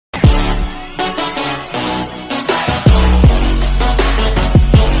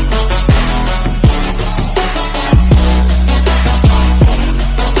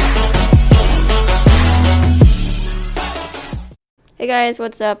guys,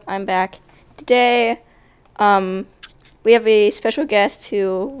 what's up? I'm back. Today, we have a special guest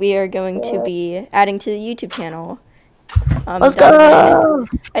who we are going to be adding to the YouTube channel. Let's Donovan. go!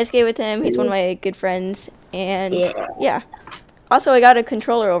 I skate with him. He's one of my good friends. And yeah. Also, I got a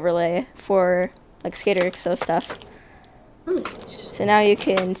controller overlay for like Skater XO stuff. So now you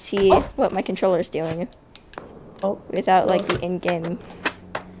can see what my controller is doing without like the in-game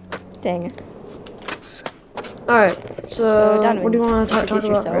thing. Alright, so Donovan, what do you want to talk about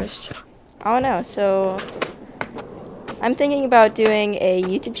yourself. first? I don't know. So I'm thinking about doing a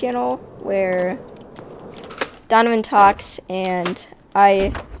YouTube channel where Donovan talks and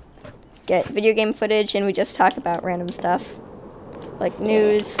I get video game footage and we just talk about random stuff. Like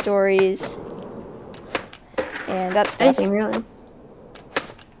news, stories, and that stuff. Anything, really.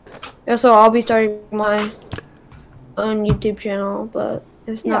 Yeah, so I'll be starting my own YouTube channel, but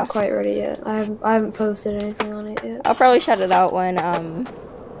it's not quite ready yet. I haven't posted anything on it yet. I'll probably shout it out when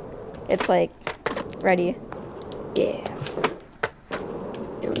it's like ready. Yeah.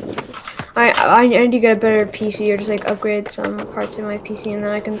 I need to get a better PC or just like upgrade some parts of my PC and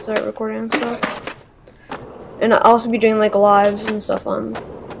then I can start recording stuff. And I'll also be doing like lives and stuff on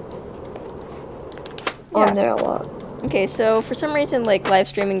there a lot. Okay, so for some reason like live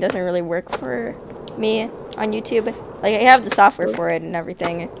streaming doesn't really work for me on YouTube. Like I have the software for it and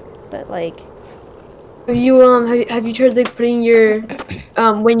everything, but like have you tried like putting your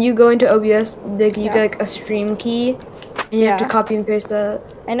when you go into OBS like you get like a stream key and you have to copy and paste that?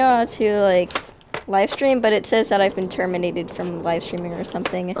 I know how to like live stream, but it says that I've been terminated from live streaming or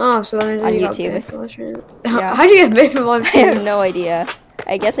something. Oh, so that means on you YouTube. Got banned from yeah. How do you get banned from live streaming? I have no idea.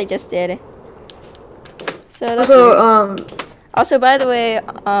 I guess I just did. So that's also, by the way,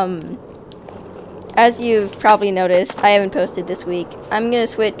 as you've probably noticed, I haven't posted this week. I'm gonna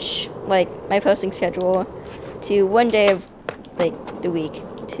switch like my posting schedule to one day of like the week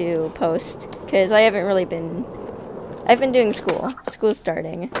to post because I haven't really been. I've been doing school. School's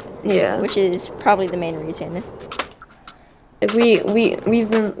starting. Yeah. Which is probably the main reason. Like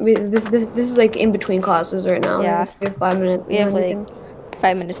this is like in between classes right now. Yeah. We have 5 minutes. We have like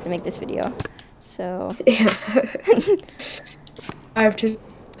 5 minutes to make this video. So yeah. I have to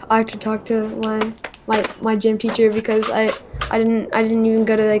talk to my gym teacher because I didn't even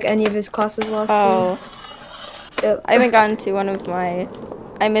go to like any of his classes last year. Yep. I haven't gotten to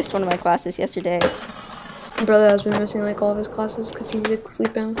I missed one of my classes yesterday. My brother has been missing like all of his classes because he's like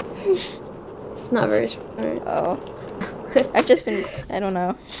sleeping. It's not very smart. Oh. I've just been, I don't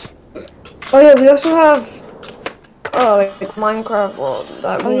know. Oh yeah, we also have like Minecraft World.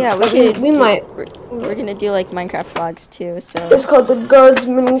 We're gonna do like Minecraft vlogs too, so. It's called the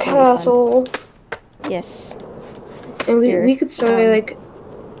Guardsman Castle. Yes. And we could start like.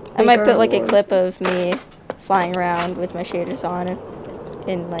 I might put like a clip of me flying around with my shaders on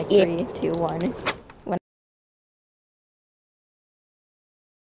in like 3, 2, 1.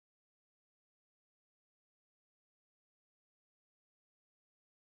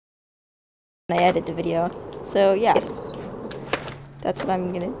 I edit the video. So yeah, that's what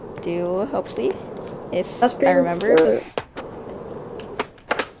I'm gonna do. Hopefully, if I remember. Good.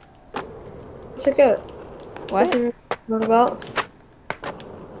 What's it good? What? What about?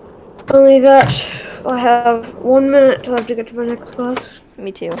 Only that I have 1 minute till I have to get to my next class.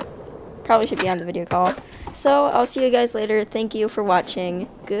 Me too. Probably should be on the video call. So I'll see you guys later. Thank you for watching.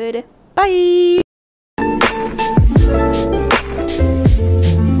 Goodbye.